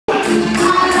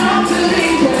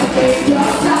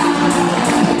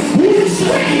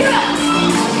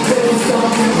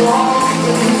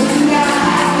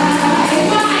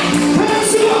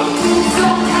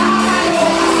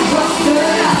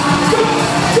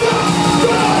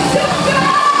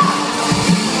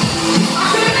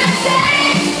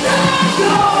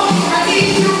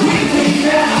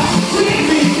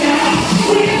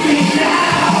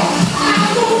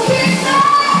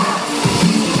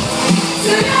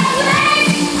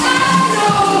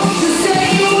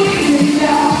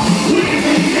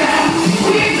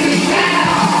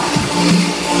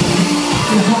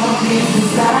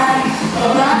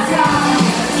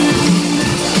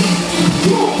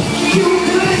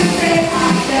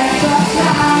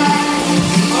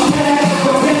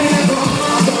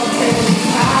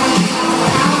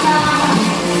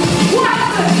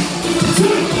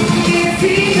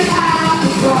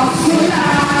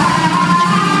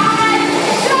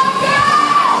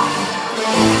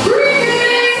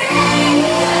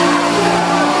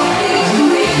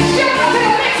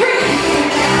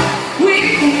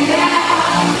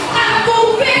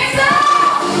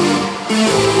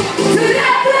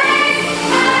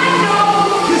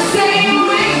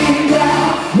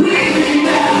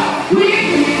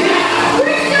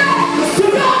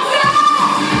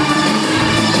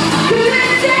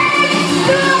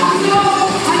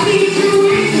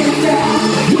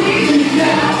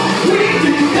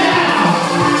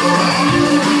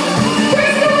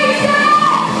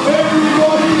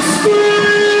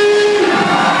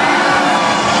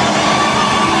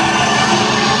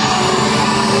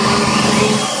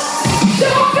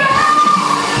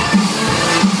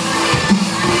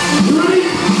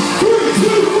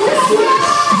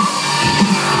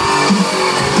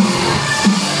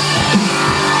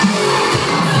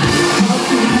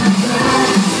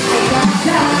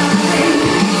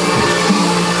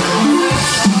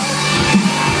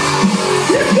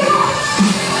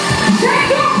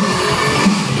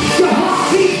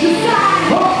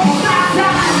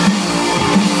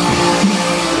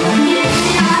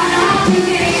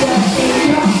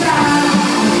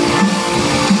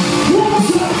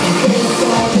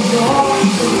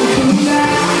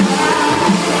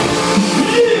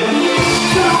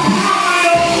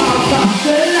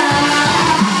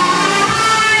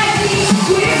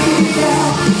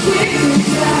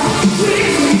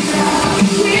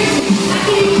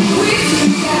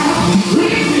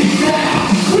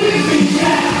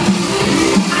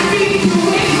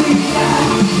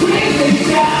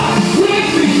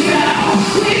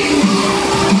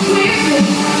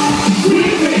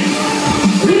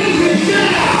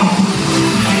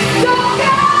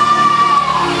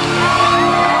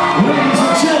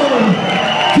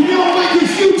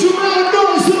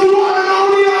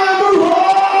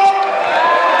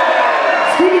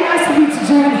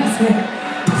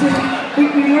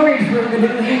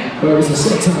Where it was a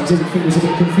set times, everything was a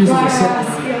bit confusing. Right,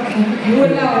 okay.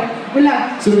 We'll allow it. We'll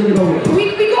allow it. So we're going to go with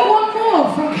it. We got one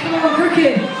more from Camo Krooked,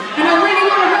 and I really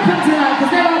want to rep them tonight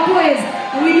because they're our boys,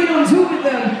 and we've been on tour with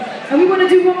them. And we want to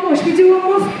do one more. Should we do one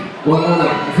more?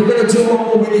 Well, if we're going to do one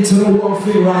more, we need to know one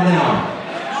thing right now.